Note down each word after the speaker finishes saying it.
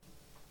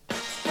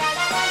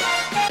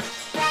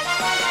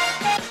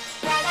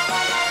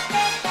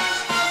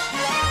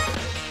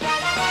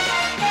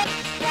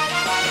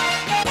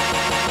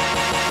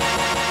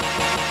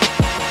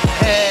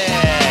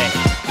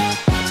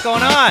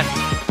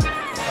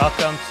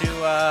Welcome to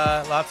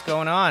Lots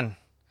Going On. I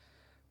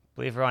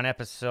believe we're on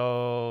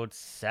episode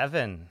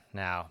 7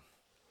 now.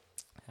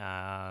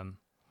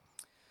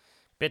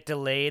 Bit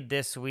delayed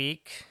this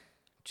week.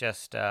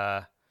 Just doing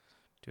a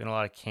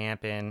lot of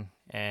camping.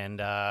 And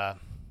yeah,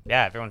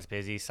 everyone's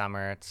busy.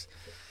 Summer. It's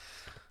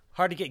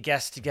hard to get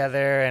guests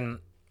together. And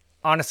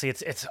honestly,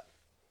 it's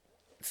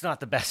not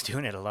the best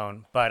doing it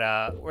alone.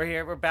 But we're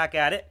here. We're back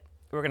at it.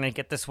 We're going to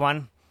get this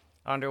one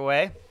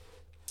underway.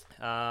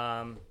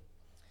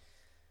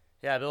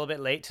 Yeah, a little bit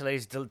late.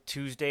 Today's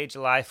Tuesday,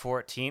 July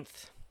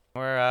 14th.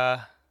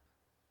 We're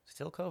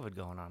still COVID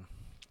going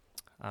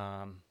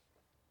on.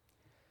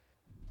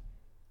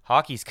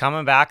 Hockey's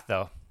coming back,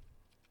 though.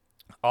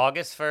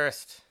 August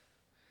 1st.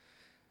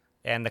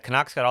 And the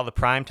Canucks got all the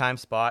prime time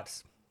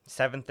spots.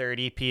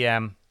 7:30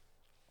 p.m.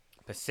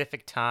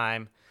 Pacific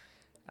time.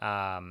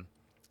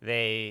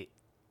 They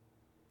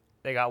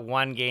got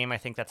one game, I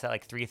think that's at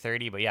like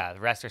 3:30. But yeah,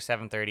 the rest are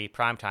 7:30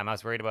 prime time. I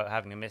was worried about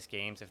having to miss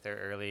games if they're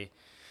early.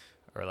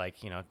 Or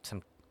like, you know,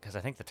 some, because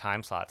I think the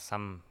time slots,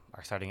 some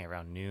are starting at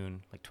around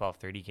noon, like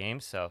 12:30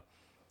 games. So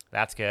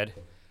that's good.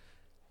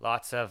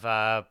 Lots of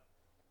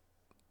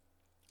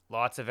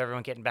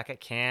everyone getting back at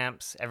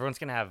camps. Everyone's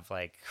going to have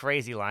like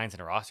crazy lines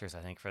and rosters,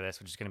 I think, for this,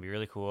 which is going to be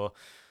really cool.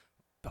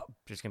 But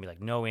there's going to be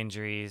like no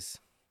injuries.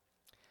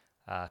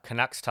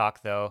 Canucks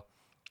talk, though.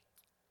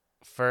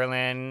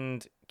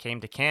 Ferland came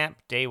to camp,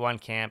 day one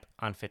camp,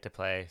 unfit to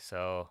play.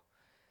 So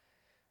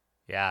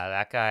yeah,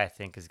 that guy I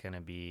think is going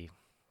to be,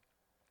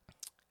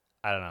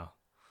 I don't know.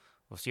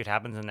 We'll see what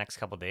happens in the next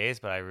couple of days,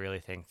 but I really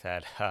think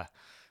that,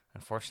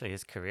 unfortunately,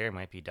 his career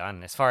might be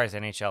done as far as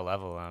NHL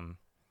level.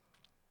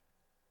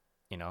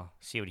 You know,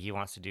 see what he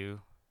wants to do.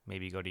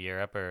 Maybe go to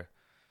Europe or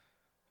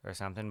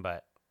something.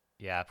 But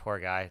yeah, poor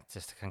guy.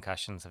 Just the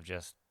concussions have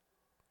just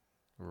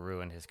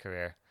ruined his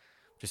career,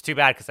 which is too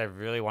bad because I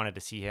really wanted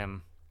to see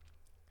him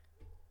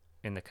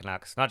in the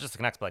Canucks. Not just the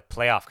Canucks, but like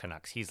playoff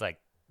Canucks. He's like,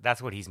 that's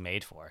what he's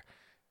made for.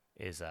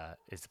 Is the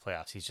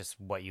playoffs. He's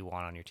just what you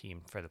want on your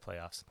team for the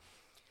playoffs.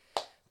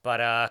 But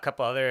a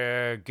couple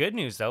other good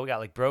news, though. We got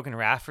like Brogan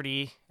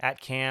Rafferty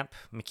at camp,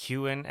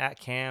 McEwen at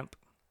camp,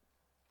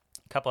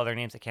 a couple other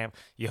names at camp,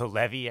 Yo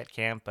Levy at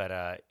camp.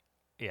 But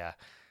yeah,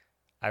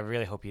 I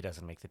really hope he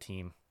doesn't make the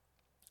team.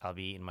 I'll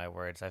be eating my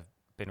words. I've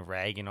been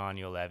ragging on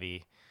Yo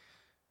Levy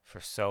for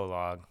so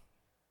long.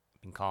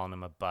 Been calling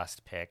him a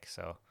bust pick.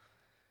 So,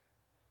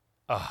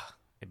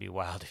 it'd be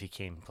wild if he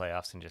came in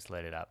playoffs and just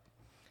lit it up.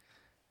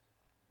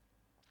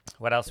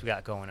 What else we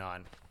got going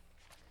on?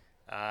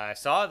 I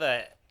saw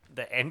the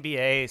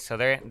NBA. So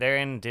they're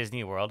in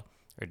Disney World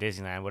or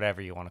Disneyland,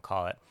 whatever you want to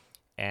call it,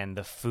 and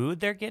the food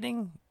they're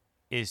getting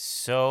is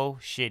so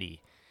shitty.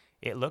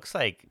 It looks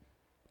like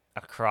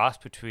a cross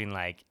between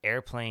like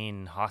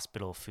airplane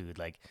hospital food.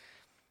 Like,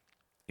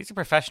 these are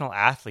professional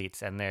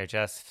athletes, and they're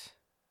just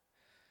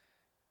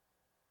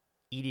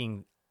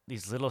eating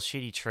these little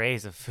shitty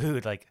trays of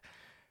food. Like,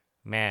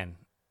 man,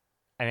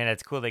 I mean,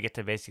 it's cool they get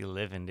to basically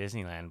live in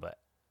Disneyland, but.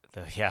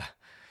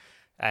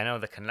 I know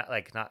the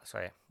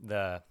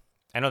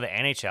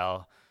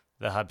NHL,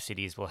 the hub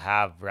cities will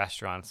have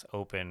restaurants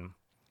open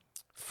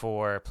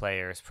for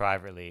players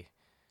privately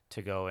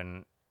to go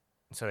and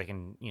so they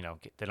can, you know,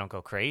 they don't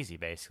go crazy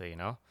basically, you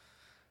know.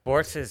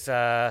 Sports is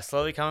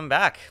slowly coming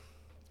back.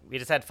 We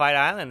just had Fight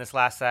Island this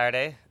last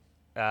Saturday.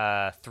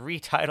 Three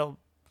titles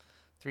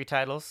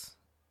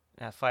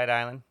at Fight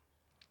Island.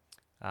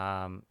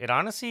 It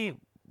honestly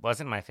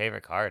wasn't my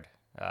favorite card.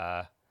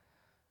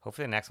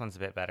 Hopefully the next one's a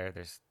bit better.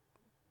 There's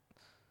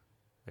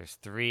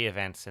 3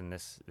 events in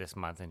this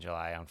month in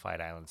July on Fight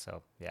Island.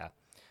 So yeah,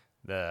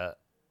 the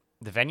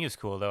venue's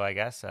cool though, I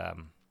guess.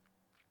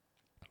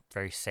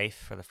 Very safe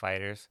for the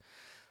fighters.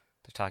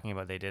 They're talking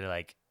about they did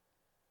like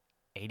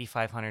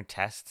 8,500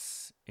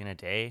 tests in a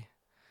day.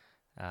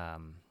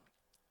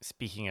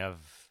 Speaking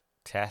of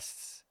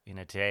tests in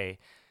a day,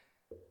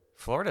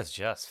 Florida's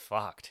just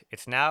fucked.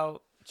 It's now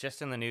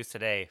just in the news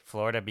today.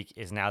 Florida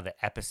is now the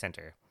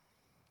epicenter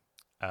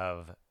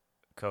of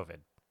COVID.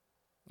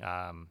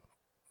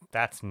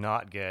 That's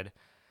not good.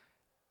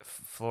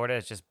 Florida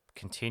is just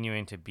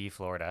continuing to be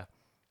Florida.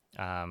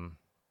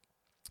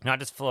 Not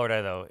just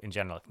Florida, though, in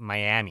general.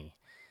 Miami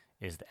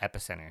is the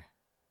epicenter.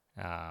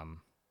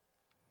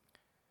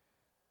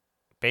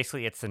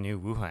 Basically, it's the new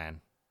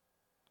Wuhan.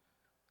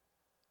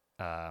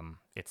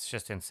 It's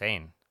just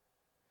insane.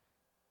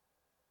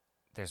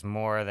 There's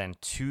more than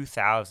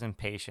 2,000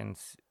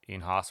 patients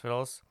in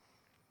hospitals,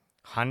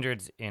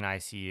 hundreds in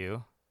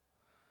ICU.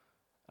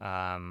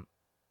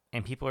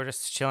 And people are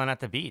just chilling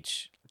at the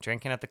beach,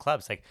 drinking at the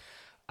clubs. Like,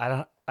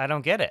 I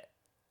don't get it.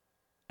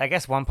 I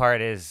guess one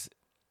part is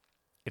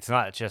it's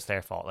not just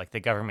their fault. Like, the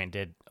government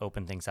did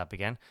open things up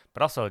again,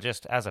 but also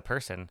just as a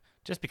person,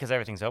 just because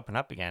everything's open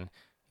up again,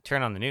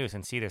 turn on the news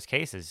and see there's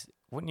cases.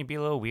 Wouldn't you be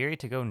a little weary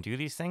to go and do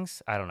these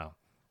things? I don't know.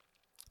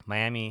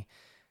 Miami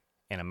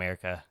and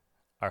America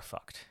are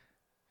fucked.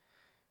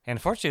 And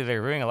unfortunately,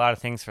 they're ruining a lot of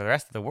things for the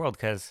rest of the world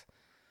because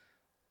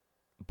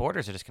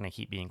borders are just going to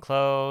keep being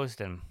closed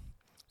and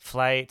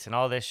flights and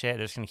all this shit.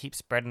 They're just going to keep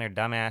spreading their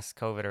dumbass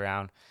COVID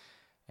around.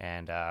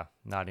 and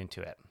not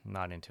into it.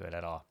 Not into it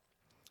at all.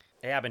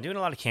 Yeah, I've been doing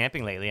a lot of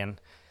camping lately, and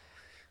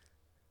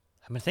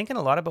I've been thinking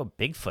a lot about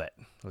Bigfoot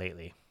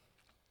lately,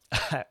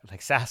 like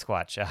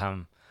Sasquatch.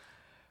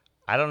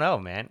 I don't know,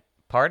 man.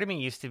 Part of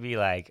me used to be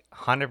like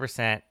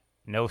 100%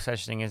 no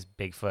such thing as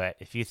Bigfoot.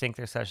 If you think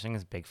there's such thing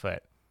as Bigfoot,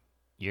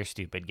 you're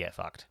stupid. Get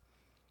fucked.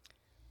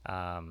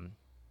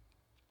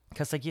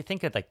 Because like you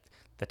think of like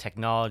the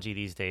technology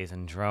these days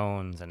and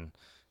drones and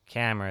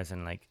cameras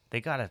and like they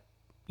gotta,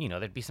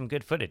 there'd be some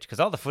good footage because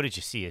all the footage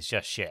you see is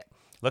just shit.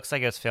 Looks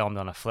like it was filmed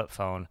on a flip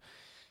phone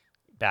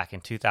back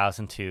in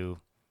 2002,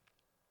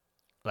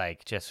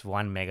 like just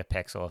 1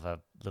 megapixel of a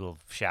little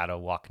shadow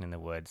walking in the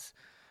woods.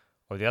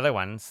 Or the other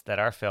ones that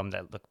are filmed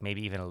that look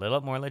maybe even a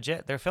little more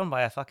legit, they're filmed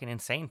by a fucking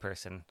insane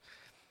person.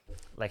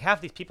 Like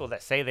half these people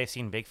that say they've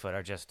seen Bigfoot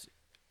are just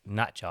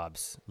nut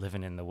jobs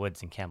living in the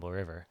woods in Campbell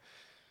River,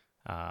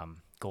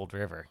 Gold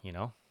River,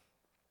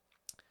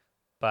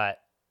 But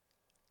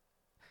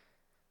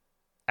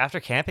after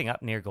camping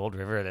up near Gold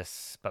River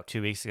this about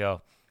 2 weeks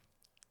ago,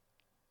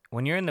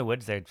 when you're in the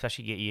woods there,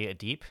 especially you get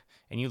deep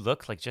and you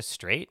look like just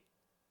straight,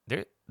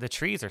 the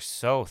trees are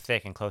so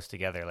thick and close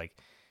together. Like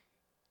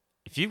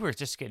if you were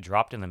just to get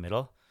dropped in the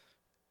middle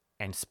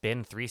and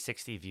spin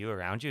 360 view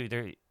around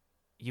you,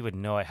 you would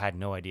know I had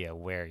no idea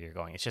where you're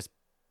going. It's just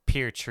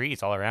pure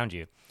trees all around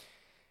you.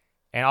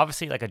 And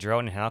obviously like a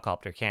drone and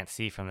helicopter can't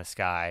see from the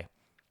sky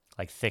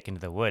like thick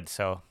into the woods.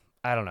 So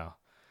I don't know.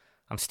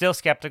 I'm still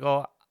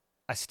skeptical.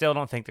 I still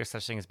don't think there's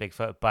such thing as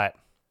Bigfoot, but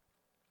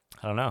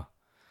I don't know.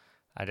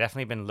 I've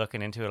definitely been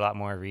looking into it a lot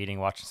more, reading,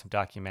 watching some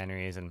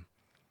documentaries, and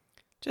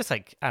just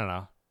like, I don't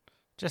know,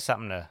 just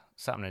something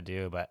to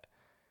do. But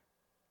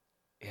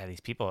yeah, these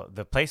people,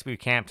 the place we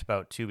camped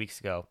about 2 weeks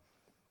ago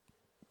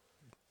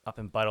up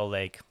in Buttle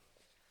Lake,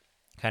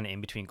 kind of in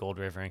between Gold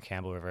River and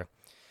Campbell River,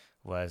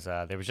 was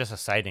there was just a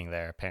sighting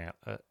there,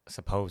 apparently,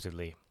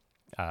 supposedly.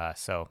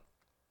 So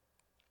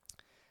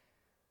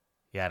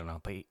yeah, I don't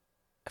know, but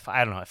if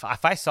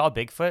I saw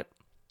Bigfoot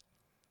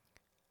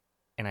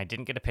and I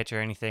didn't get a picture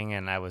or anything,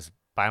 and I was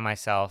by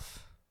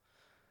myself,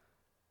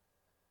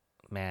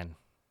 man,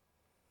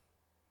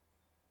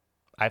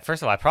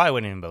 first of all, I probably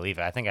wouldn't even believe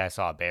it. I think I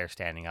saw a bear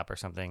standing up or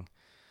something.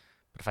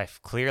 But if I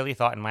clearly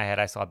thought in my head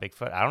I saw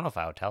Bigfoot, I don't know if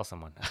I would tell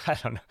someone. I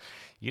don't know.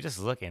 You just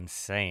look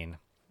insane.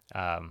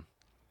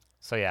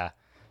 So yeah,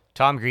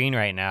 Tom Green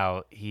right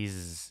now,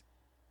 he's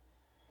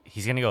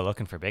gonna go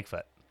looking for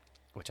Bigfoot,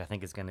 which I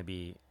think is gonna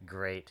be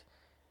great.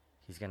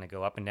 He's gonna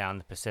go up and down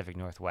the Pacific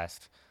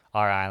Northwest,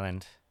 our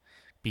island,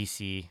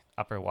 BC,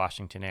 Upper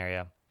Washington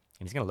area, and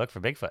he's gonna look for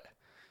Bigfoot.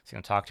 He's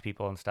gonna talk to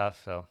people and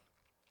stuff. So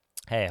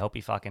hey, I hope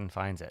he fucking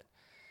finds it,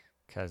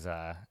 because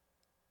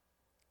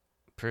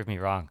prove me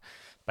wrong.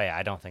 But yeah,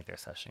 I don't think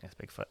there's such thing as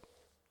Bigfoot.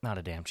 Not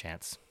a damn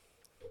chance.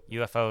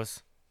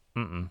 UFOs?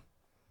 Mm-mm.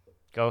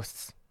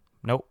 Ghosts?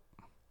 Nope.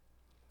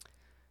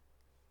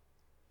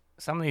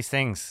 Some of these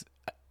things,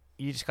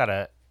 you just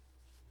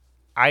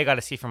I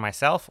gotta see for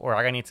myself, or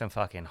I gotta need some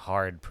fucking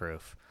hard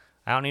proof.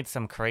 I don't need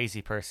some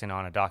crazy person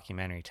on a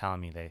documentary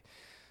telling me they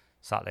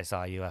saw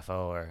a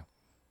UFO, or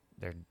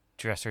their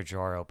dresser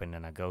drawer opened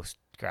and a ghost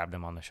grabbed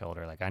them on the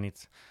shoulder. Like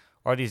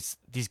or these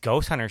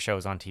ghost hunter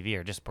shows on TV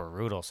are just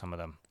brutal. Some of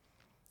them,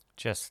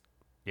 just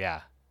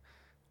yeah.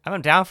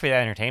 I'm down for the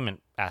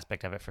entertainment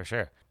aspect of it for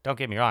sure. Don't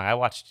get me wrong. I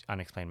watched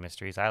Unexplained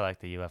Mysteries. I like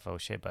the UFO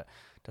shit, but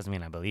doesn't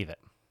mean I believe it.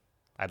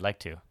 I'd like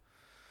to.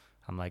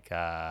 I'm like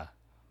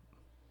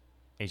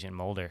Agent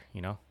Mulder,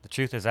 The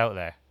truth is out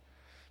there.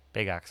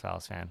 Big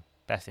X-Files fan.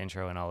 Best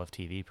intro in all of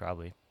TV,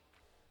 probably.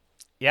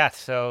 Yeah,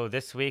 so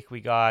this week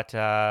we got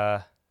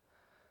a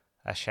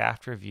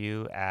Shaft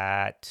review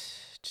at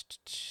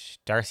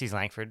Darcy's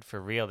Langford,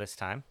 for real this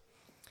time,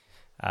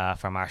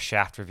 from our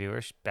Shaft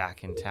reviewers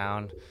back in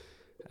town.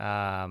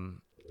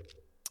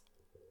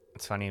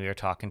 It's funny, we were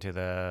talking to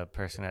the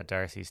person at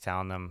Darcy's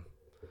telling them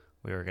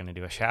we were going to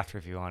do a Shaft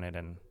review on it,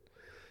 and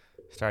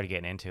started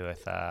getting into it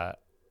with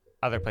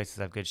other places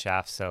have good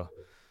shafts. So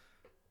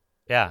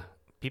yeah,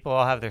 people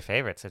all have their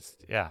favorites.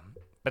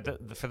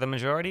 But for the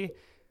majority,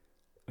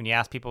 when you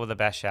ask people with the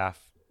best shaft,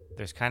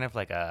 there's kind of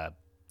like a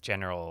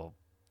general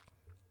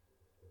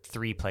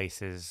 4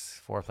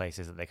 places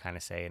that they kind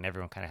of say, and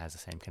everyone kind of has the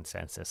same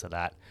consensus of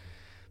that.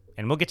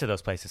 And we'll get to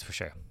those places for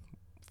sure.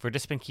 We've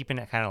just been keeping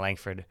it kind of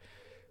Langford.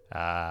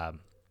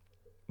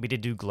 We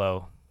did do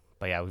Glow,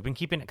 but yeah, we've been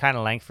keeping it kind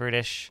of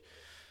Langford-ish,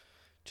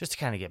 just to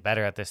kind of get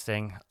better at this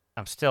thing.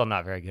 I'm still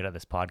not very good at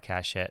this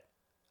podcast yet.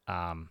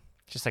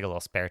 Just like a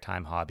little spare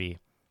time hobby.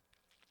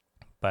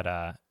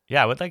 But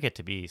yeah, I would like it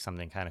to be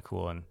something kind of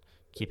cool and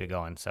keep it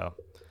going. So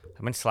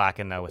I've been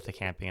slacking though with the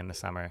camping in the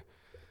summer,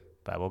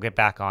 but we'll get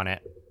back on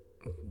it,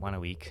 one a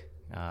week.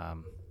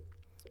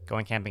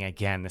 Going camping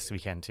again this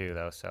weekend too,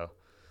 though. So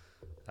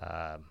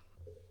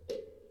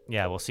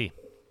yeah, we'll see.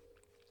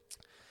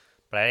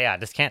 But yeah,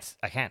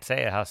 I can't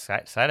say how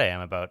excited I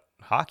am about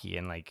hockey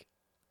in like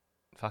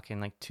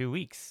fucking like 2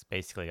 weeks,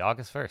 basically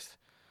August 1st.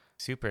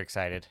 Super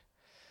excited.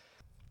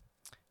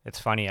 It's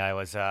funny, I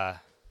was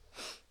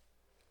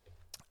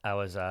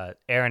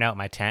airing out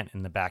my tent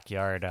in the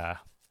backyard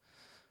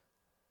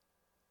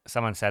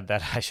someone said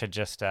that I should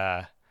just,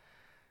 if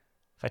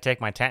I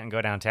take my tent and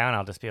go downtown,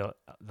 I'll just be able,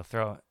 they'll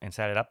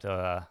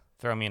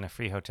throw me in a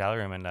free hotel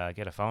room and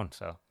get a phone.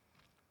 So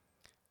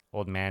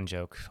old man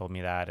joke told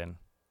me that. And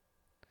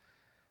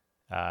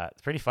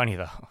it's pretty funny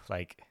though.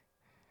 Like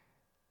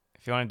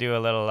if you want to do a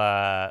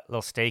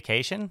little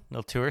staycation,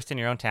 little tourist in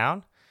your own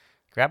town,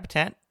 grab a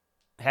tent,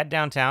 head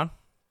downtown,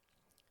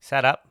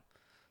 set up.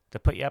 They'll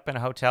put you up in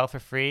a hotel for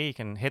free. You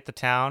can hit the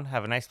town,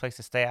 have a nice place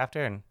to stay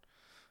after, and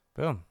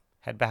boom,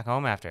 head back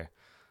home after.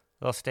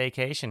 Little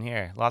staycation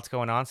here. Lots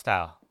going on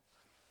style.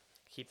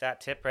 Keep that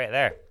tip right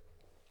there.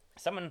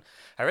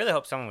 I really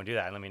hope someone would do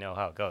that and let me know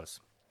how it goes.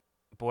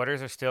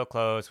 Borders are still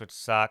closed, which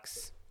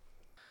sucks.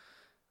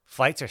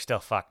 Flights are still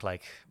fucked.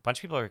 Like, a bunch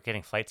of people are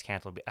getting flights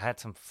canceled. I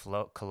had some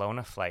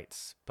Kelowna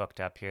flights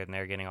booked up here, and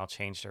they're getting all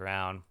changed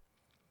around.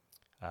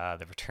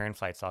 The return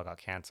flights all got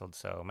canceled,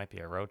 so it might be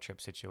a road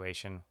trip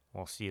situation.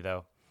 We'll see,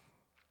 though.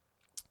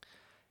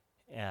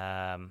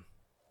 Yeah,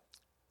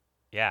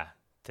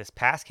 this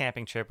past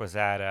camping trip was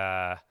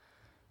at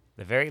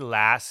the very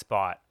last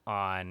spot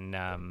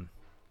on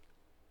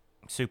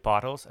Soup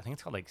Bottles. I think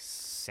it's called like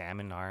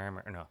Salmon Arm,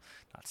 or no,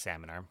 not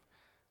Salmon Arm,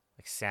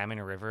 like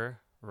Salmon River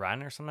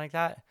Run or something like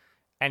that.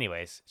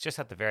 Anyways, it's just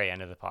at the very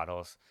end of the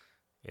Bottles.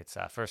 It's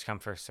first come,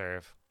 first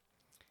serve.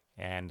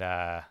 And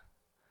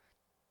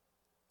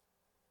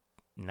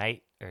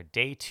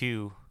day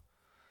 2,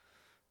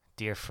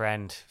 dear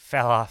friend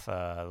fell off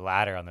a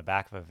ladder on the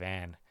back of a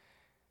van.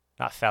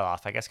 Not fell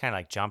off, I guess kind of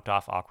like jumped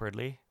off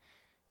awkwardly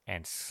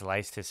and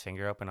sliced his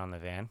finger open on the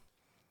van.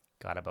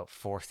 Got about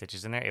 4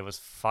 stitches in there. It was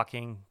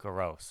fucking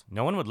gross.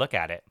 No one would look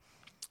at it.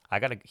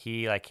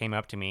 He like came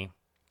up to me.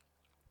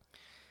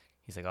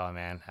 He's like, "Oh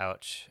man,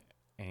 ouch."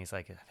 And he's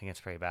like, "I think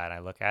it's pretty bad." I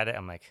look at it.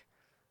 I'm like,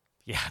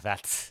 "Yeah,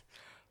 that's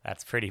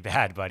pretty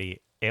bad,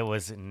 buddy." It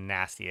was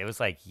nasty. It was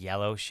like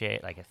yellow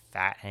shit, like a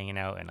fat hanging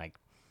out and like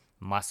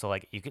muscle.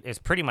 Like it's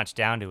pretty much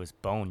down to his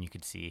bone. You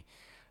could see.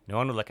 No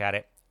one would look at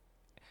it.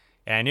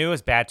 And I knew it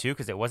was bad too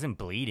because it wasn't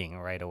bleeding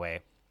right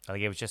away.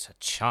 Like it was just a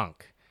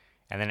chunk.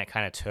 And then it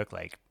kind of took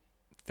like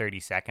 30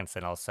 seconds,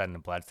 and all of a sudden the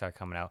blood started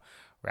coming out.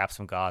 Wrap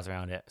some gauze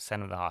around it,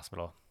 send him to the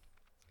hospital.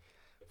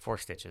 4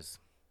 stitches.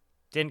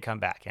 Didn't come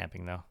back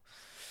camping though.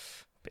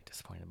 Bit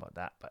disappointed about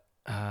that, but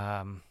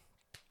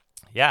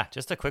yeah,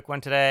 just a quick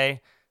one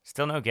today.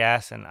 Still no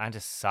guests, and I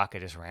just suck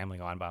at just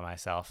rambling on by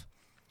myself.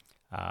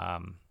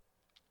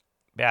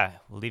 Yeah,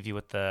 we'll leave you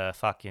with the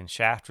fucking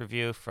shaft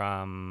review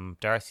from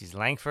Darcy's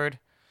Langford.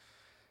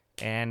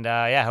 And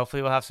yeah,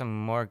 hopefully we'll have some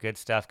more good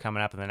stuff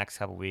coming up in the next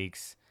couple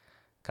weeks.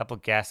 A couple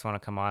guests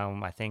want to come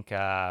on. I think,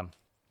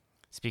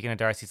 speaking of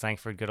Darcy's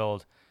Langford, good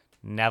old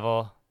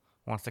Neville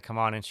wants to come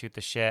on and shoot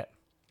the shit.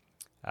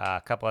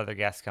 A couple other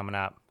guests coming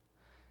up.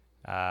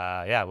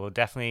 Yeah, we'll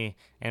definitely,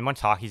 and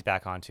once hockey's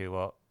back on too,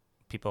 well,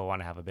 people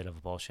want to have a bit of a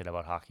bullshit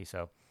about hockey,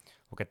 so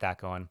we'll get that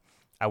going.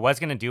 I was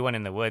going to do one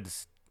in the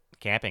woods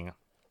camping.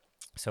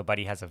 So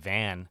buddy has a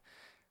van,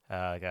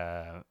 like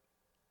a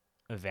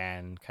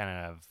van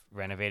kind of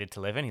renovated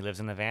to live in. He lives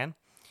in the van.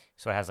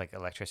 So it has like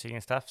electricity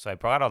and stuff. So I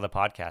brought all the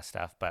podcast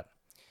stuff,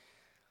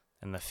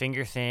 and the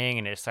finger thing,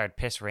 and it started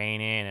piss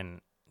raining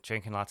and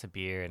drinking lots of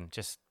beer, and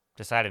just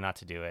decided not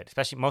to do it,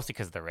 mostly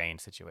because of the rain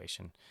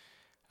situation.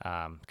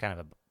 Kind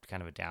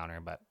of a downer,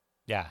 but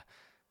yeah,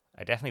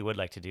 I definitely would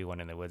like to do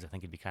one in the woods. I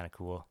think it'd be kind of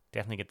cool.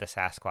 Definitely get the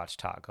Sasquatch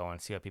talk going,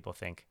 see what people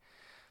think.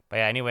 But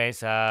yeah,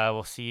 anyways,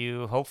 we'll see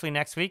you hopefully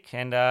next week,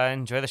 and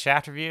enjoy the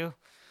shaft review.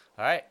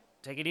 All right,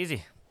 take it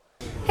easy.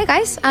 Hey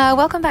guys,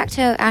 welcome back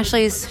to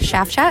Ashley's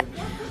Shaft Chat.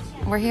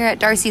 We're here at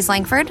Darcy's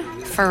Langford,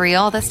 for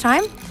real this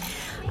time.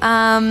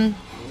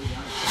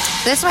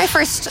 This is my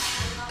first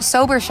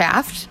sober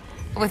shaft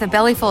with a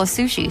belly full of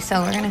sushi,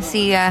 so we're going to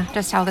see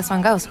just how this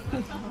one goes.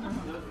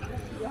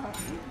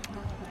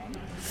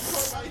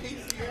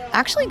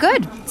 Actually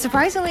good,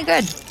 surprisingly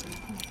good.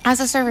 As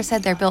the server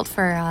said, they're built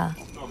for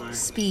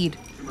speed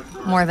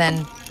more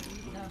than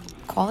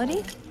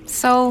quality.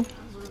 So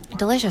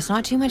delicious,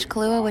 not too much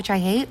Kahlua, which I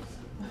hate.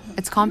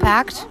 It's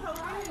compact,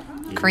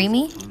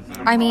 creamy.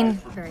 I mean,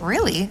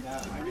 really,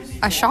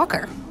 a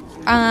shocker.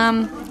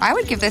 I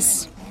would give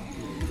this,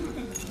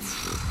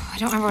 I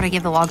don't remember what I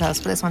gave the Log House,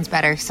 but this one's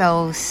better.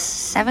 So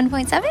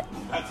 7.7?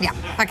 Yeah,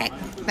 okay,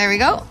 there we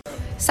go.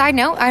 Side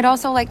note, I'd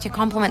also like to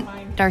compliment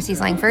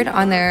Darcy's Langford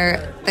on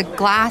the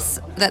glass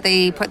that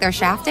they put their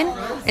shaft in.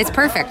 It's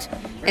perfect.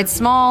 It's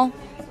small,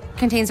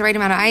 contains the right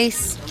amount of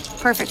ice,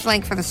 perfect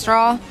length for the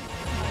straw.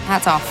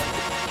 Hats off.